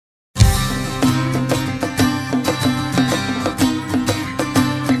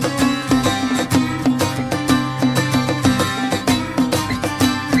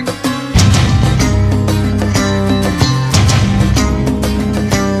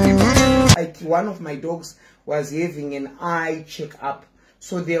one of my dogs was having an eye checkup.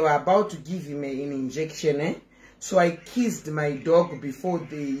 So they were about to give him an injection. So I kissed my dog before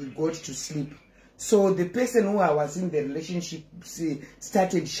they got to sleep. So the person who I was in the relationship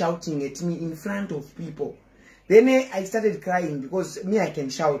started shouting at me in front of people. Then I started crying because me, I can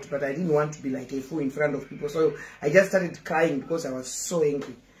shout, but I didn't want to be like a fool in front of people. So I just started crying because I was so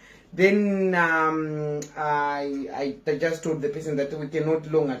angry. Then I just told the person that we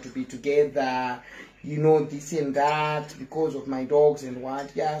cannot longer to be together, you know, this and that, because of my dogs and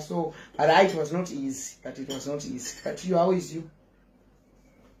what. Yeah, so, but it was not easy. But it was not easy. But you, how is you?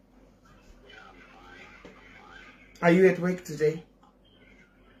 Are you at work today?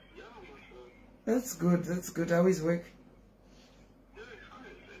 That's good, that's good. How is work?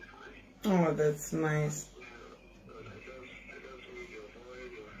 Oh, that's nice.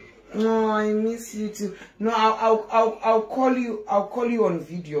 No, I miss you too. No, I'll call you. I'll call you on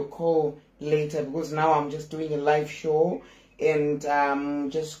video call later because now I'm just doing a live show and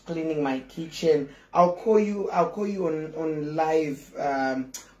just cleaning my kitchen. I'll call you on live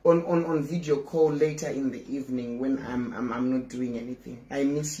on video call later in the evening when I'm not doing anything. I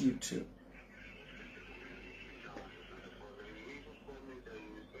miss you too.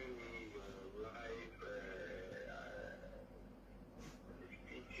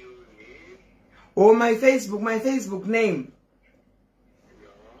 Oh, my Facebook name.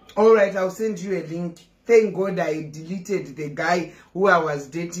 All right, I'll send you a link. Thank God I deleted the guy who I was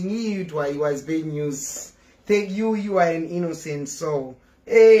dating. He was bad news. Thank you. You are an innocent soul.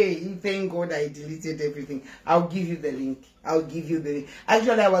 Hey, thank God I deleted everything. I'll give you the link. I'll give you the link.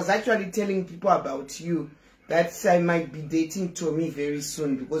 Actually, I was actually telling people about you that I might be dating Tommy very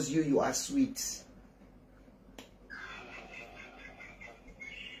soon because you are sweet.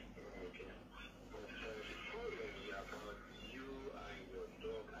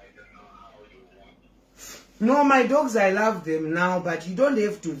 No, my dogs, I love them now, but you don't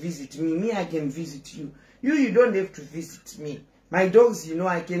have to visit me. Me, I can visit you. You don't have to visit me. My dogs, you know,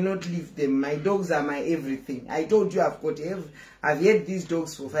 I cannot leave them. My dogs are my everything. I told you I've had these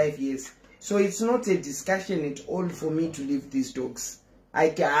dogs for 5 years. So it's not a discussion at all for me to leave these dogs.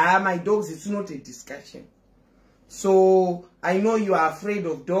 My dogs, it's not a discussion. So I know you are afraid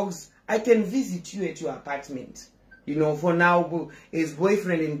of dogs. I can visit you at your apartment. You know, for now, as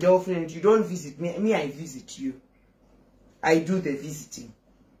boyfriend and girlfriend, you don't visit me. Me, I visit you. I do the visiting.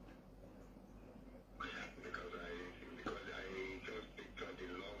 Because I just picture the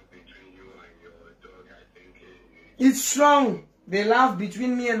love between you and your dog. I think it's strong. The love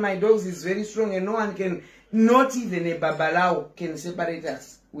between me and my dogs is very strong, and no one can, not even a babalao can separate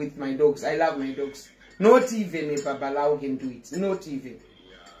us with my dogs. I love my dogs. Not even a babalao can do it. Not even.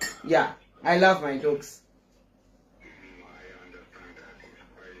 Yeah, I love my dogs.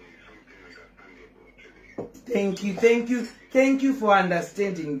 Thank you for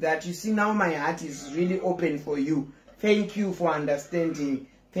understanding that. You see, now my heart is really open for you. Thank you for understanding.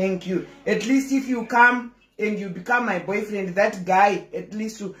 Thank you. At least if you come and you become my boyfriend, that guy, at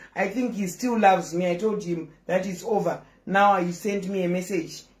least I think he still loves me. I told him that it's over. Now he sent me a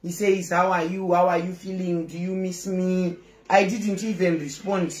message. He says, how are you? How are you feeling? Do you miss me? I didn't even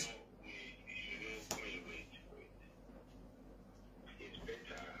respond.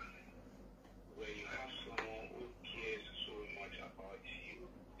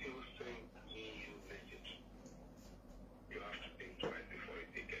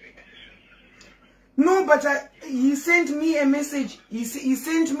 No, but he sent me a message. He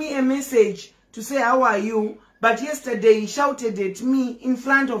sent me a message to say, how are you? But yesterday he shouted at me in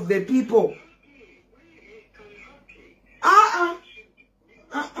front of the people.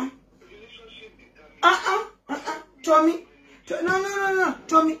 Tommy. No.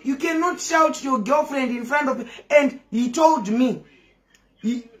 Tommy, you cannot shout your girlfriend in front of... And he told me.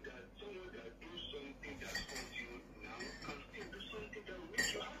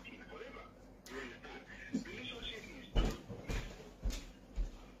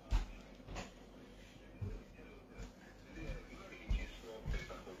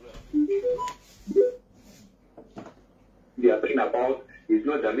 They are talking about is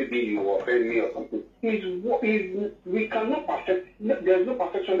not that maybe you offend me or something. We cannot perfect. There's no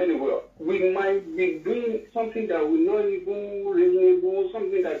perfection anywhere. We might be doing something that will not even reasonable,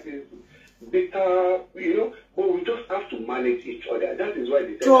 something that is better, you know. But we just have to manage each other. That is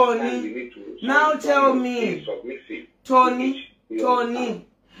why Tony, we need to. now tell me, Tony.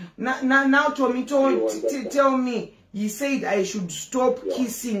 Now, Tommy, tell me. He said I should stop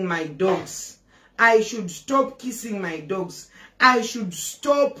kissing my dogs. I should stop kissing my dogs. I should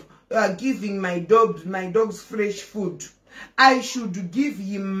stop giving my dogs fresh food. I should give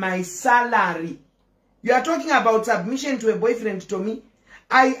him my salary. You are talking about submission to a boyfriend, Tommy.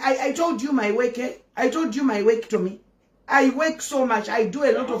 I told you my work, eh? I told you my work, Tommy. I work so much. I do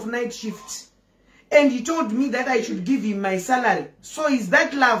a lot of night shifts. And he told me that I should give him my salary. So is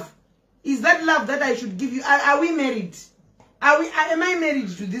that love? Is that love that I should give you? Are we married? Am I married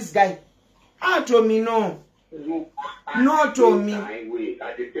to this guy? Ah, Tommy, no. No, Tommy.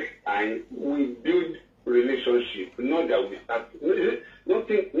 At the same time, we build relationship. Not that we start.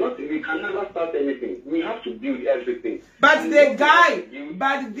 Nothing. We can never start anything. We have to build everything. But and the guy,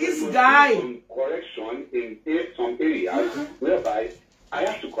 but this guy. Some correction in some areas whereby I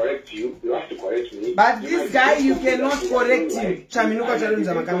have to correct you. You have to correct me. But this guy, you cannot correct him. Like, something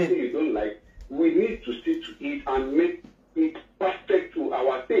you don't like. We need to stick to it and make it perfect to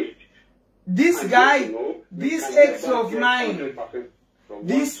our taste. This guy, this ex of mine,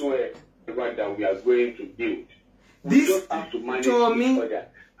 this that we are going to build. This just have to manage Tommy. each other.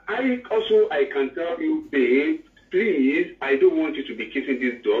 I can tell you, babe, please, I don't want you to be kissing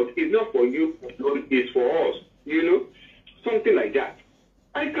this dog. It's not for you, it's for us. You know, something like that.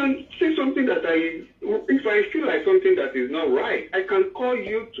 I can say something that if I feel like something that is not right, I can call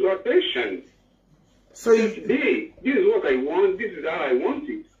you to attention. So hey, this is what I want, this is how I want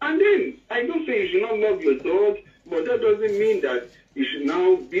it. And then, I don't say you should not love your dog, but that doesn't mean that you should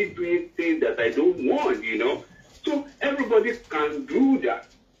now be doing things that I don't want, you know. So everybody can do that.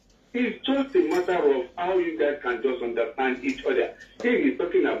 It's just a matter of how you guys can just understand each other. If he's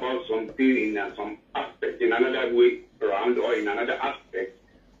talking about something in some aspect, in another way around, or in another aspect,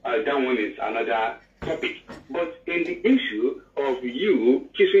 that one is another topic. But in the issue of you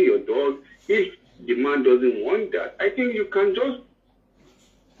kissing your dog, if the man doesn't want that, I think you can just,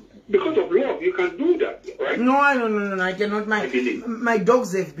 because of love, you can do that, right? No, I cannot. My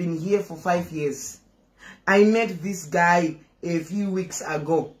dogs have been here for 5 years. I met this guy a few weeks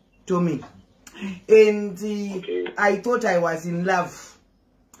ago, Tommy, and I thought I was in love,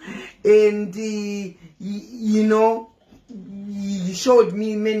 and you know, he showed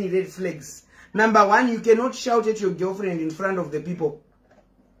me many red flags. Number one, you cannot shout at your girlfriend in front of the people.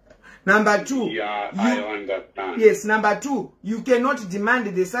 Number two, I understand. Yes, number two, you cannot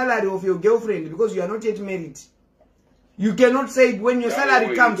demand the salary of your girlfriend because you are not yet married. You cannot say it when your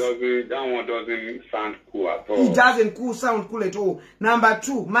salary comes. That one doesn't sound cool at all. It doesn't sound cool at all. Number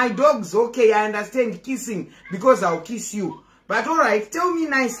two, my dogs, okay, I understand kissing because I'll kiss you. But alright, tell me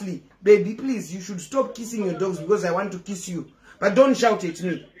nicely, baby, please, you should stop kissing your dogs because I want to kiss you. But don't shout at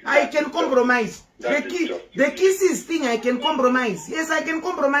me. I can compromise. The kisses thing, I can compromise. Yes, I can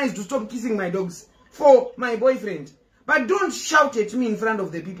compromise to stop kissing my dogs for my boyfriend. But don't shout at me in front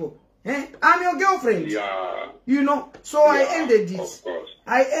of the people. Eh? I'm your girlfriend. Yeah. You know, so yeah, I ended it. Of course.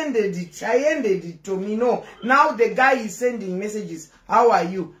 I ended it, Tommy. No. Now the guy is sending messages. How are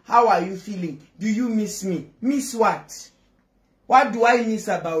you? How are you feeling? Do you miss me? Miss what? What do I miss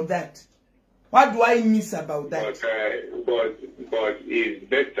about that? What do I miss about that? But it's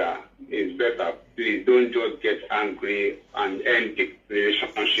better. It's better. Please don't just get angry and end the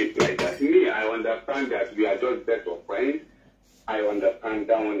relationship like that. Me, I understand that we are just better friends. I understand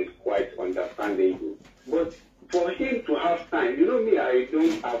that one is quite understandable. But for him to have time, you know me,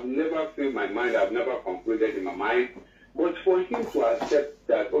 I've never filled my mind, I've never concluded in my mind. But for him to accept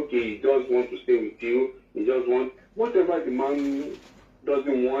that, okay, he does want to stay with you, he just wants, whatever the man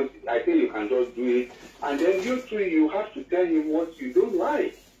doesn't want, I think you can just do it. And then you two, you have to tell him what you don't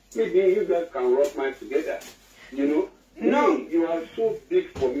like. Maybe you guys can rub minds together, you know? No, you are so big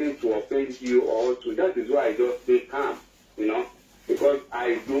for me to offend you or to, that is why I just stay calm, you know? Because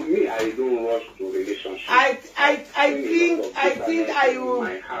I don't rush to relationships. I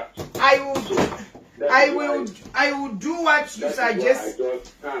will do what you suggest.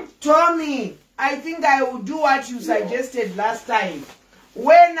 Tommy, I think I will do what you suggested last time.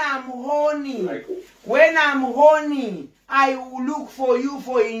 When I'm horny, I will look for you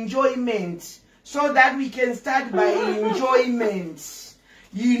for enjoyment so that we can start by enjoyment.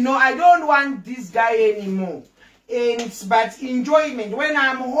 You know, I don't want this guy anymore. But enjoyment. When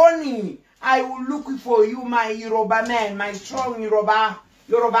I'm horny, I will look for you, my Yoruba man, my strong Yoruba.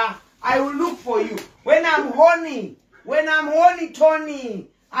 I will look for you. When I'm horny, Tony,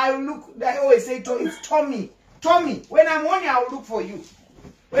 I will look. I always say it's Tommy. When I'm horny, I will look for you.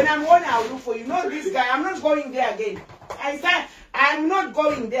 When I'm horny, I will look for you. Not this guy. I'm not going there again. I'm not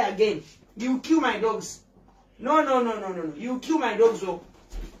going there again. You kill my dogs. No. You kill my dogs, though.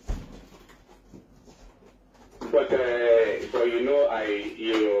 But you know,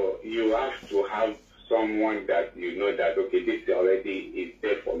 you have to have someone that you know that, okay, this already is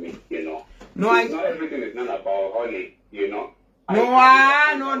there for me, you know. No, not everything is not about honey. you know.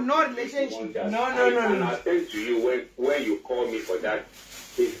 No relationship. No. I attend to you when you call me for that.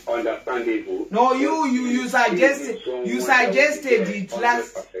 It's understandable. No, you suggested it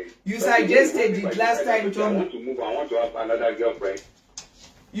last. You suggested it last time, Tommy. I want to move. I want to have another girlfriend.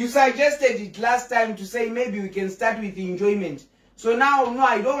 You suggested it last time to say maybe we can start with enjoyment. So now, no,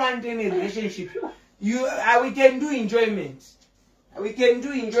 I don't want any relationship. We can do enjoyment. We can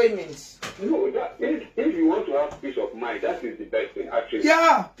do enjoyment. No, if you want to have peace of mind, that is the best thing, actually.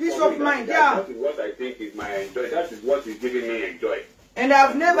 Yeah, peace of mind, yeah. That is what I think is my enjoy. That is what is giving me enjoy. And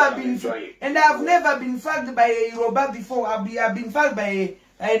I've never been fucked by a Yoruba before. I've been fucked by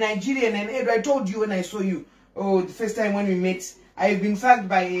a Nigerian and Edo. I told you when I saw you. Oh, the first time when we met. I've been fucked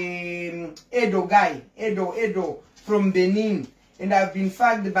by a Edo guy. Edo from Benin. And I've been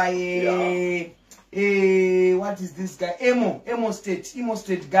fucked by what is this guy? Imo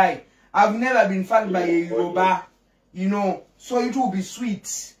State guy. I've never been fucked by a Yoruba, you know. So it will be sweet.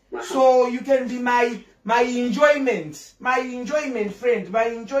 So you can be my enjoyment, friend, my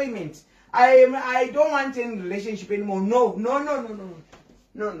enjoyment. I don't want any relationship anymore. No.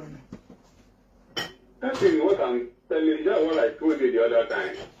 That's what I'm telling you. That's what I told you the other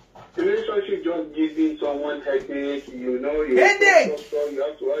time. Relationship just giving someone headache, you know. Headache. You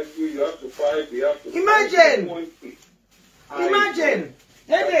have to argue, you have to fight, you have to. Imagine.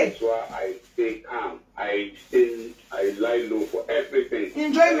 Headache. That's why I stay calm. I lie low for everything.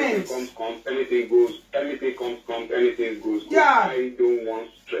 Enjoyment. Anything goes. Anything comes. Anything goes. Yeah. I don't want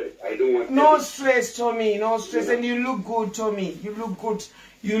stress. I don't want. No stress, Tommy. No stress. Yeah. And you look good, Tommy. You look good.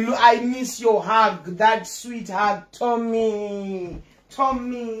 I miss your hug. That sweet hug, Tommy.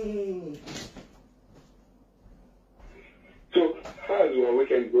 So how's your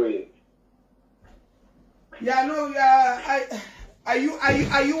weekend going? Yeah, no. Are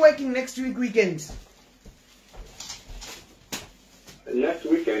you working next weekend? Next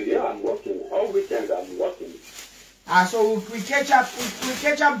weekend, yeah, I'm working. All weekends I'm working. So we catch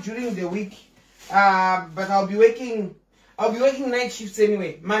up during the week. But I'll be working night shifts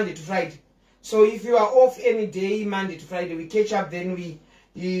anyway, Monday to Friday. So if you are off any day, Monday to Friday, we catch up. Then we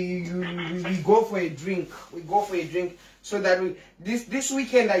go for a drink. So that this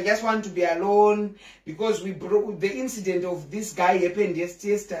weekend I just want to be alone because the incident of this guy happened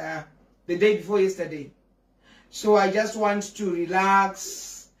yesterday, the day before yesterday. So I just want to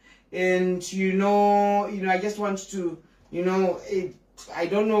relax, and I just want to I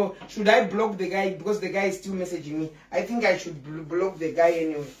don't know, should I block the guy because the guy is still messaging me? I think I should block the guy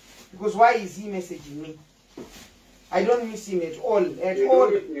anyway. Because why is he messaging me? I don't miss him at all. You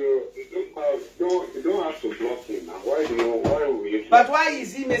don't have to block him now. Why will you? But why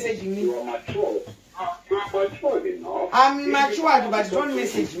is he messaging me? You are mature. You are matured enough. I'm matured, but don't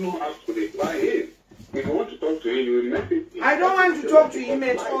message me. You have to reply him. If you want to talk to him, you will message him. I don't want to talk to him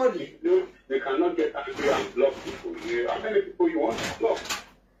at all. You cannot get angry and block people. How many people you want to block?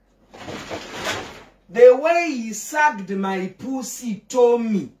 The way he sucked my pussy told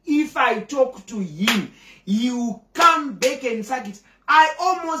me if I talk to him, he will come back and suck it. I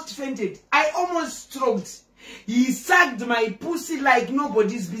almost fainted. I almost stroked. He sucked my pussy like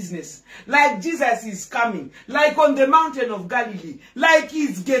nobody's business. Like Jesus is coming. Like on the mountain of Galilee. Like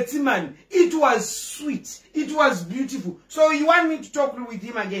he's Gethsemane. It was sweet. It was beautiful. So you want me to talk with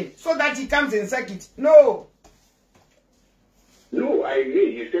him again so that he comes and suck it? No. No, I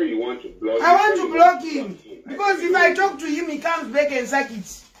mean, you say you want to block him. I want to block him. Because if I talk to him, he comes back and suck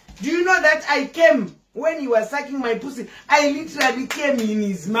it. Do you know that I came when he was sucking my pussy? I literally came in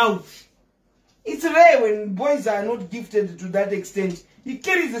his mouth. It's rare when boys are not gifted to that extent. He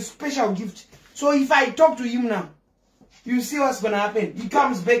carries a special gift. So if I talk to him now, you see what's going to happen. He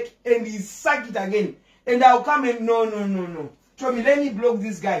comes back and he suck it again. And I'll come and no. Tommy, let me block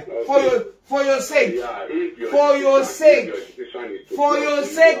this guy. Okay. For your sake. Yeah, for your sake. For your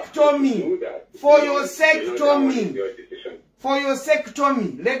sake, Tommy. For your sake, Tommy. For your sake,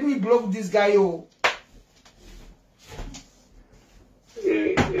 Tommy. Let me block this guy, oh.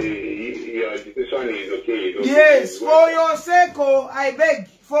 Your decision is okay. Yes, for your sake, oh, I beg.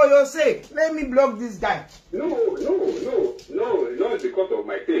 For your sake, let me block this guy. No, not because of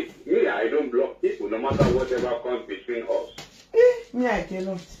my sake. Me, I don't block people, no matter whatever comes between us. Me, I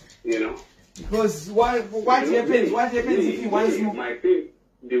cannot. You know? Because what happens? What happens if he wants more? My thing,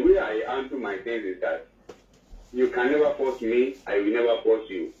 the way I handle my things is that you can never force me, I will never force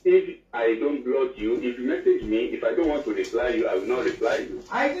you. If I don't block you, if you message me, if I don't want to reply you, I will not reply you.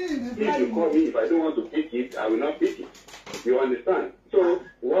 I didn't If you call me, if I don't want to pick it, I will not pick it. You understand? So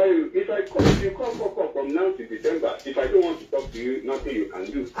if you call from now to December, if I don't want to talk to you, nothing you can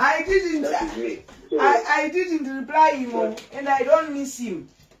do. I didn't. That is me. So, I didn't reply him, and I don't miss him.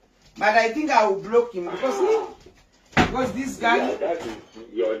 But I think I will block him because this guy.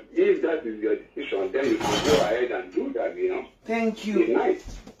 Yeah, if that is your decision, then you can go ahead and do that. You know. Thank you. It's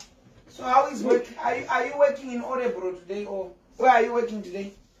nice. So how is work? Are you working in Orebro today, or where are you working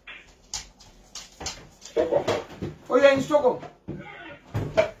today? Stockholm. Oh, you're in Stockholm.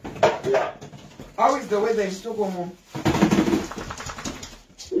 Yeah. How is the weather in Stockholm?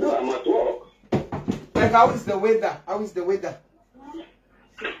 No, I'm at work. Like, how is the weather? How is the weather?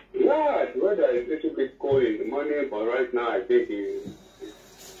 Yeah, the weather is a little bit cold in the morning, but right now I think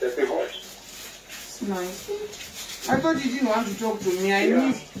it's getting hot. It's nice. I thought you didn't want to talk to me.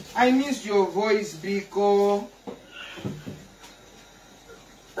 I missed your voice, Biko.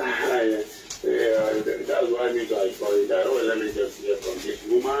 Yeah, that's why I need to call it. Let me just hear from this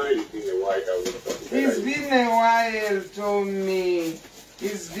woman. It's been a while that we talked. It's been a while, Tommy.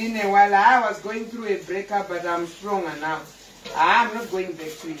 It's been a while. I was going through a breakup, but I'm stronger now. I'm not going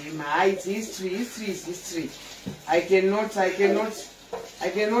back to him. It's history. History is history. I cannot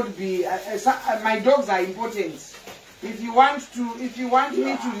be. My dogs are important. If you want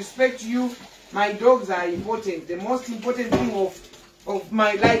me to respect you, my dogs are important. The most important thing of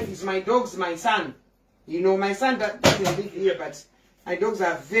my life is my dogs, my son. You know, my son doesn't live here, but my dogs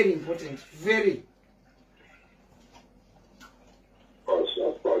are very important. Very. Of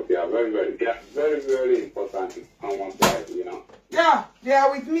course, they are very important in someone's life, you know. Yeah, they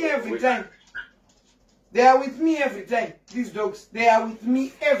are with me every time. They are with me every time. These dogs, they are with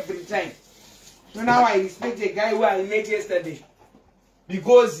me every time. So now I respect a guy who I met yesterday.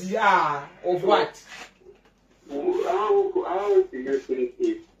 Because, of what? How do you think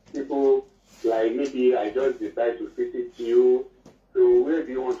if people, like maybe I just decide to visit you, so where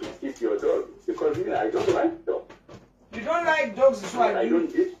do you want to keep your dog? Because I don't like dogs. You don't like dogs, so I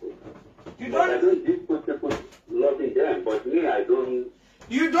don't dispute. I don't dispute people loving them, but me, I don't.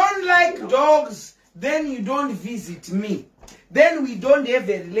 You don't like dogs, then you don't visit me. Then we don't have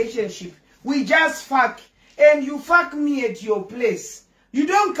a relationship. We just fuck. And you fuck me at your place. You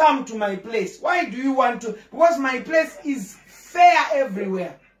don't come to my place. Why do you want to? Because my place is fair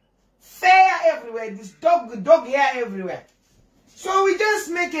everywhere. Fair everywhere. The dog hair everywhere. So we just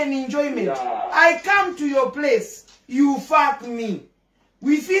make an enjoyment. Yeah. I come to your place. You fuck me.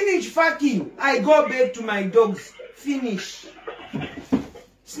 We finish fucking. I go back to my dogs. Finish.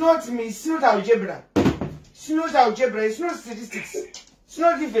 It's not me. It's not algebra. It's not algebra. It's not statistics. It's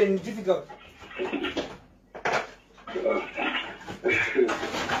not even difficult.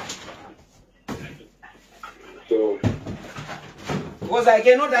 So, because I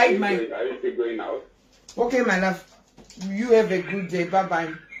cannot hide my. Are you still going out? Okay, my love. You have a good day. Bye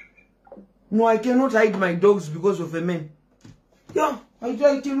bye. No, I cannot hide my dogs because of a man. Yeah, I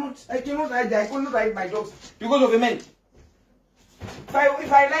cannot hide my dogs because of a man.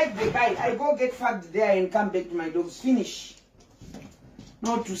 If I like the guy, I go get fucked there and come back to my dogs. Finish.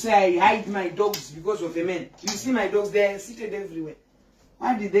 Not to say I hide my dogs because of a man. You see my dogs, they are seated everywhere.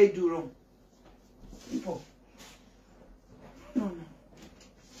 What did they do wrong? People. No.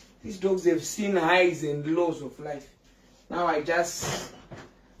 These dogs have seen highs and lows of life. Now I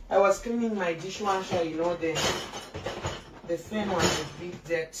was cleaning my dishwasher, you know, the fan was a bit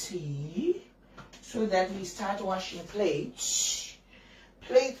dirty. So that we start washing plates.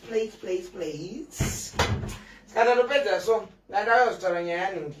 Plates. Skatatopedza so ndakayozitaura nyaya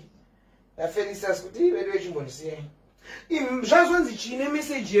yaningi ndafelisas kuti vedu vechimbondisiyai zvazonzi chine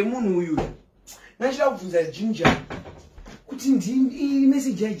meseji yemunhu uyu ndachida kubvunza Ginger kuti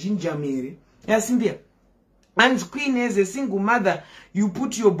meseji yaGinger here yaSindia. And Queen, as a single mother, you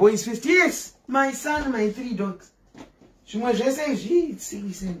put your boys first. Yes, my son, my 3 dogs. Zvimwe zvese izvi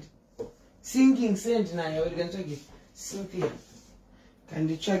sinking send nayo ndikanotsvage Cynthia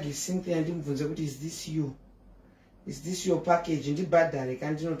kanditsvage Cynthia ndimubvunze kuti is this you? Is this your package? Ndibhadhare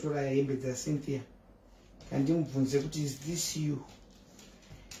kandinotora hembe dzaCynthia kandimubvunze kuti is this you?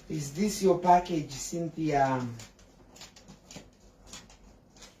 Is this your package, Cynthia?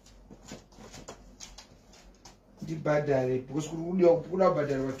 Ndibhadhare because kuda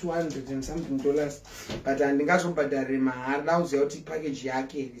kubhadharwa $200 and something, but handingazobhadhare mahara. Uziva kuti package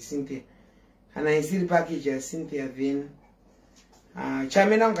yake Cynthia kana isiri package yaCynthia then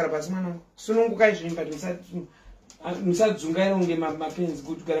chamena kugara pasi mwana sunungukai zvinhu but musadzungaira unge mapenzi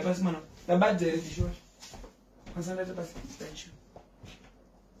kuti kugara pasi mwana ndabhadhare tishosha masandata pasi tacho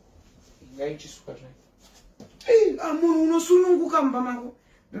ngaichisukwa zvai munhu unosununguka mumba mako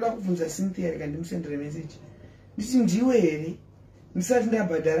ndoda kubvunza Cynthia rega ndimusendere message nditi ndiwe here ndisati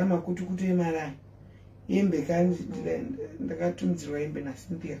ndabhadhara makutukutu emarayi hembe kani ndakatumidzirwa hembe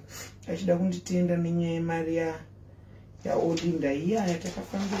naCynthia achida kunditenda nenyaya yemari yaOlinda iya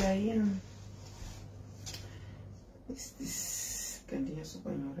yatakafambira iya. Is this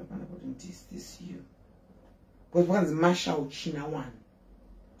kandinyasopanyora pana kuti is this you? Because pakanzi Marshall China one.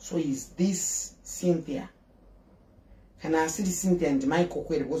 So is this Cynthia? Kana asiri Cynthia ndi Michael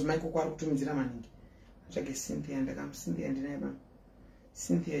kwere because Michael kwari kutumidzira maningi. Atsvake Cynthia ndakamuCynthia ndinaye baba.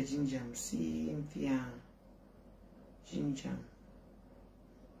 Cynthia Jinjam, Cynthia Jinjam.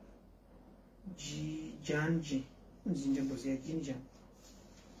 Janji. Jinjam was here, Jinjam.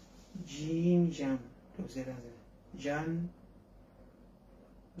 Jinjam. Jan.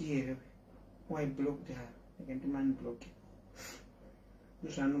 Dear, why blocked her? I can demand block it. No,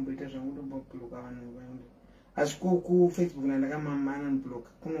 I don't better than block. As Kuku, Facebook, and I man and block.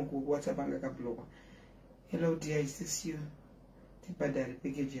 Kuno WhatsApp and I block. Hello, dear, is this you? Tipadari,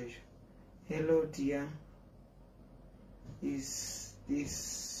 package. Hello, dear. Is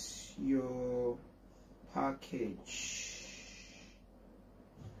this your package?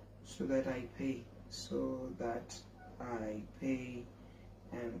 So that I pay. So that I pay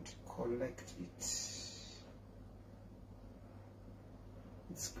and collect it.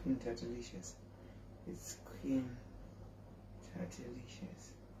 It's Queen Tatelicious. It's Queen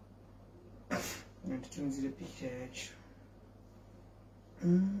Tatelicious. And to change the picture.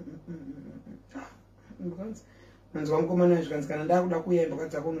 Manzi wamkomana zvikanzi kana ndakuda kuemba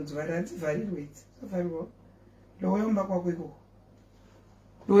kadza kunodzivarira dzivharirwe idzi dzavharirwa ndoyamba kwakwiko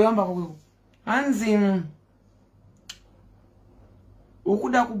hanzi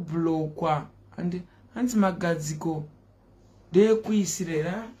ukuda kublokwa hanzi magadziko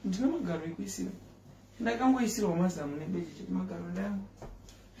ndeekuisira ndina magaro ekuisira ndakangoisirwa mazamu nebeje cheti magaro ndangu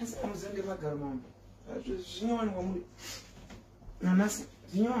asi amuzange magaro mambo zvinyowanikwa muri nanasi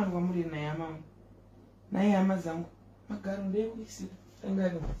zvinyowanikwa muri nayama zangu magaro ndeekuisira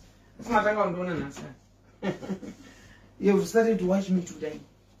tangari asi matanga undiona nhasi you have started to watch me today.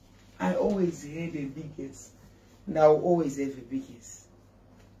 I always had a big yes, and I will always have a big yes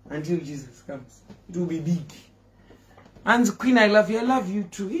until Jesus comes. It will be big. And Queen, I love you. I love you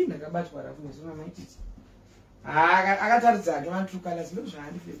too. He never bought what I've been saying. I got that. I want to call us. Look, I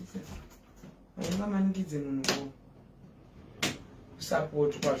don't know.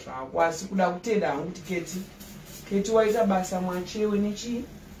 Support was kuda kuti Keti waita basa mwachewe nechi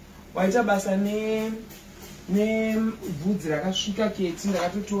waita basa ne bvudzi rakasvika Keti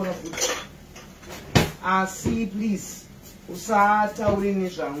ndakatotora bvudzi asi please usataure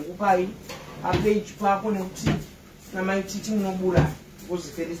nezvangu pai apage pako nekuti namaititi munobura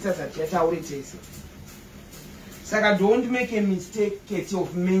because Felicitas hatiyataure tese saka don't make a mistake Keti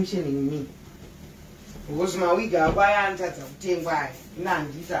of mentioning me because mawigi ako ayanditadza kutengwa aya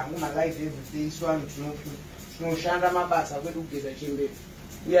inandita hangu malife everyday isu vanhu tinoshanda mabasa kwedu kugeza chemberi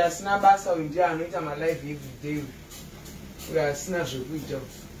uye asina basa uyu ndiye anoita malife everyday uye asina zvekuita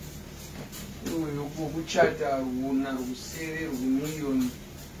kuchata runa rusere rwemiliyoni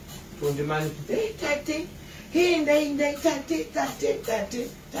tondemani tate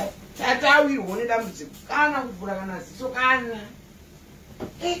tate awirwa nedambudziko kana kuvhura kana ziso kana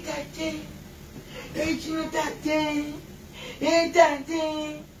tate chino tate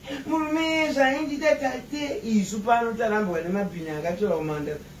murume zvaindita tate isu pano tarambwa nemabhini akatora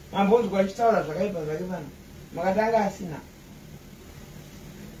kumanda mambonzwa achitaura zvakaipa zvake pano makatanga asina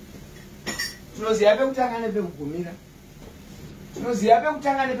tinoziva pekutanga nepekugumira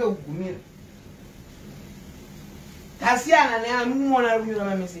tasiyana neanumona ari kunyora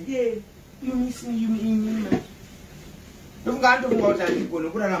mameseji you miss me, you mean me. Ndofunga ndofunga kuti andigone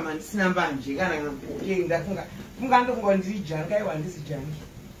kurarama ndisina mbanje kana okay ndafunga ndofunga ndiri janga iwa ndisi janga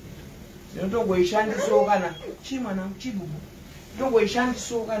ndinotongoishandisawo kana chimwana chibubu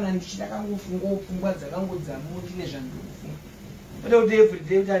ndongoishandisawo kana ndichida kangofunga pfungwa dzakangodzamu ndine zvandinofunga ode kuti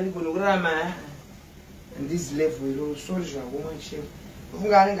everyday kuti andigone kurarama handisi level iro sori zvako machemo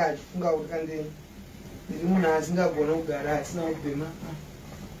ndofunga anenge achifunga kuti kandiri munhu asingagona kugara asina kubhema.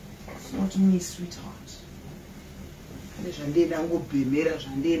 It's not me, sweetheart. Zvandenda ngobhemera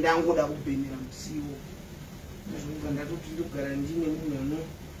zvandenda ngoda kubhemera musiwo ndizvo ndatoti ndogara ndine munhu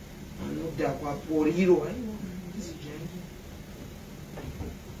anodhakwa poriro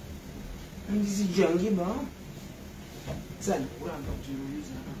handisi jangi ba tsani kuramba kuti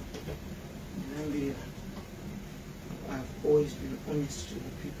ruliza ndinambira. I've always been honest to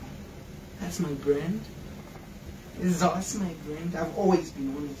the people. That's my brand. That's my brand. I've always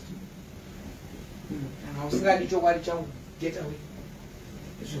been honest to you. And I was going to get away.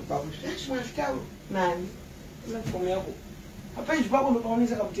 Izvopako zvimwe nani platform yako apedyo pako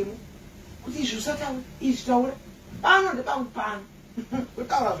ndopaonesa kamutemo kuti izvi usataura izvi taura pano ndepangu pano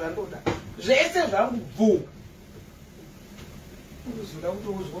kutaura zvandoda zvese zvangu bvu uzoda kuti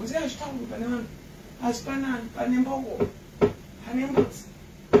uzwa nzi azvitauri pane vanhu asi panani pane mboko pane mbudzi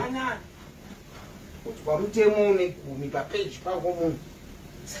panani kuti pamutemo une 10 papeji pako munhu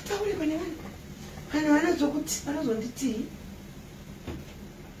sataure pane vanhu vanhu vanozokuti vanozonditii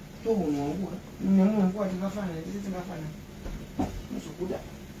ndomunhu wangu nemunhu wangu watingafanana tese tingafanana muzokuda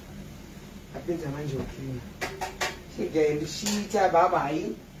apedza manje uklina chegai ndichiita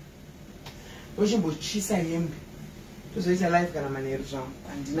babai ndochimbochisa hembe tozoita live kana manheru zvangu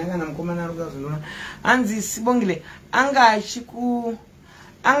handina kana mukomana ari kukazondona hanzi Sibongile anga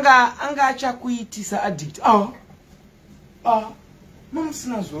achakuitisa addict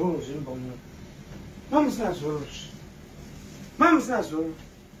mamusina zororo zvinhu pamunhu mamusina zororo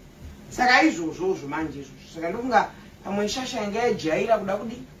saka izvozvozvo manje izvozvo saka ndokunga pamwe shasha inga yajaira kuda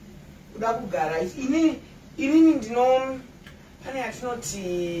kugara inini ndino pane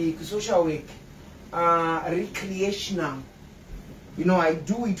yatinoti kusocial work recreational, you know, I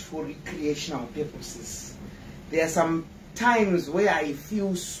do it for recreational purposes. There are some times where I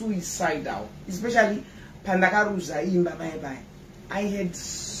feel suicidal, especially pandakaruza imba bye. I had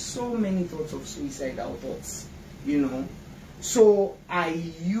so many thoughts of suicidal thoughts, you know, so I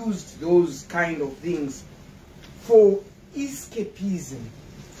used those kind of things for escapism,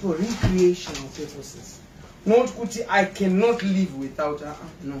 for recreational purposes. Not kuti I cannot live without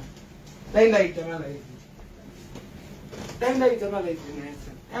no. Ndaita malife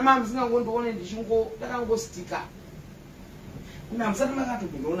nesa. Mama singangondoone ndichingo ndakangostika. Kuna msati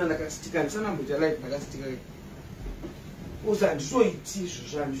makatogona ndakastika ndisanamboita life ndakastika. Uza ndisoiti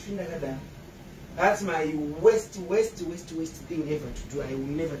zvandifinda kadaro. That's my worst thing ever to do. I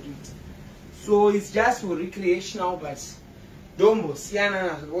will never do it. So it's just for recreational, but dombo siyana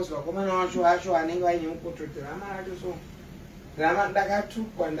na because wakomana wacho anenge vaine mukototora amarato so rama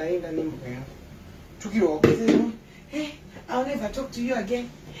ndakatukwa ndaenda nembuka yangu tukirwa kuti I'll never talk to you again.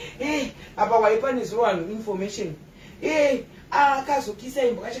 Apa waipani zuwa information. Akazokisa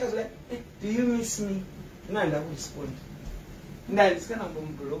imbuka chakazola do you miss me? Nanda kurespond. Ndandisana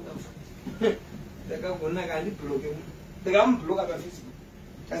ngombloga. Ndakagona kandi block. Ndakambloga pa Facebook.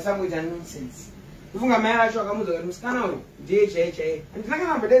 Kasamboita nonsense. Ufunga mai acho akamuza kuti musikana uyu ndiye chaiye. Andina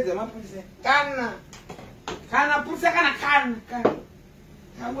kana mbededza mapurisa. Kana purisa kana.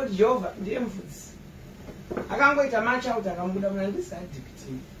 Kangoti Jehovah ndiye mufudzi. Akangoita macha kuti akambuda muna ndisi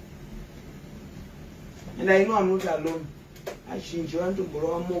addicted. And I know I'm not alone. Azhinji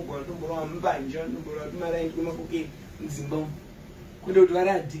vanotobhorowa mogo, vanotobhorowa mbanje, vanotobhorowa kuti maraindi kumakoke muZimbabwe. Kuti vari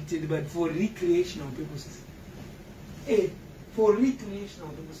addicted, but for recreational purposes. For recreational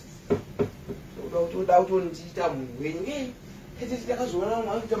purposes. So toda kutondiita munhu wenyu. Kete takazoona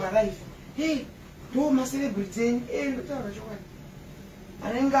mumwe akuita marife. Do macelebrity ndotaura chokwadi.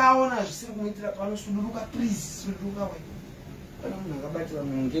 Anenge aona zvisiri kumuitira pano suduruka please suduruka wai. Kana munhu akabatira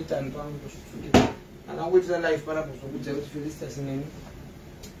munhu ngetani pangu kusvukira. Anangoitira life panapo zvokuita kuti Felicitas neni.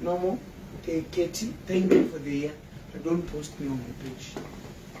 No more. Katie, thank you for the year. But don't post me on my page.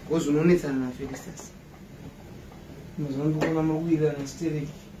 Because unonetsana na Felicitas. Mazondokona mawira na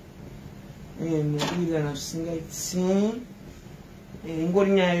stereki. Mawira na zvisingaiti.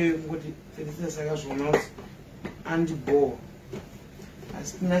 Ingori nyaya yokuti Felicitas akazviona kuti andibore.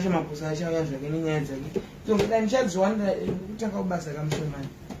 Asi tinacho maposa achauya zvake nenyaya dzake. Tongoda ndichadziwanira kutanga kubasa kamushomani.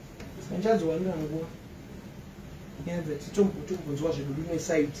 Ndichadziwanira nguva. Nyaya dzati tombonzwa zvedu rimwe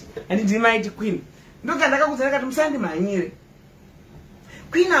site. And ndimaiti Queen. Ndoka ndakakuudza ndakati musandimhanyire.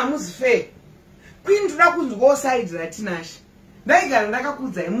 Queen hamuzi fair. Queen toda kunzwawo side ratinashe. Ndaigara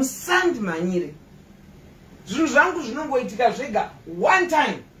ndakakuudzai musandimhanyire. Zvinhu zvangu zvinongoitika zvega one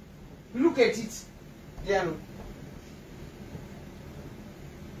time. Look at it. Diano.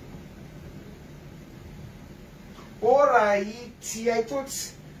 Alright, I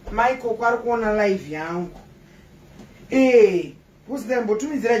thought Michael kwarikuona live yangu. Because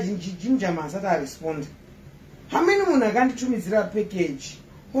ndambotumidzira Jinja asati arespond. How many munhu akanditumidzira package?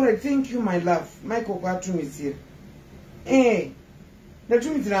 Alright, thank you my love. Michael kwatumidzira.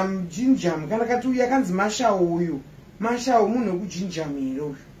 Ndatumidzira Jinja kana kati uya kanzi Masha uyu. Masha munhu wekujinja here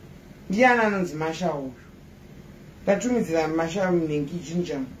uyu. Ndiani anonzi Masha uyu? Ndatumidzira Masha nengi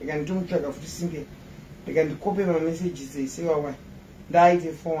Jinja. Ndikandomutsvaga futi single. Ndikandikope ma messages eisewa wa.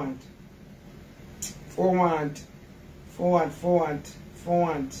 Ndaite forward.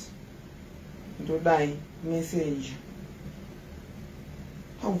 Ndodai message.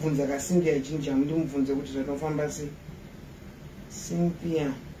 Akubvunza kasinga Jinja ndimubvunze kuti zvinofamba sei.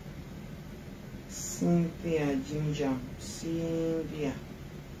 Cynthia Ginger, Cynthia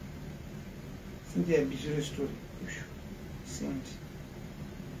Bijou story. Send.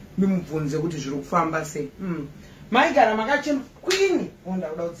 Mimubvunze kuti zviri kufamba sei. Maigara makachena queen. Onda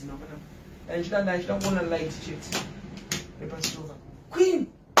kuda kudzina mana. Ndachida kuona light chete. Repasova. Queen,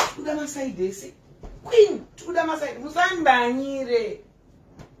 kuda maside ese. Queen, kuda maside. Musandanyire.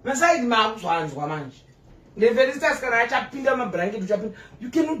 Maside makuzwanzwa manje. The very stars can achapinda mablanket uchapinda. You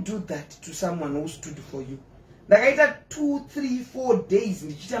cannot do that to someone who stood for you. Ndakaita 2, 3, 4 days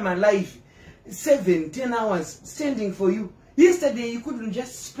ndichita my life 7, 10 hours standing for you. Yesterday you couldn't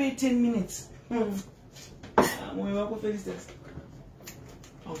just spare 10 minutes. Moyo wako Felicitas.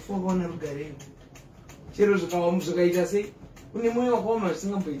 Aufogona rugare. Chero zvakaita sei? Une moyo wakoma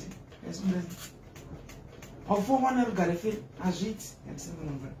zvisingamboita. Aufogona rugare fe azviti.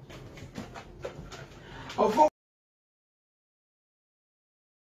 Yatisangana.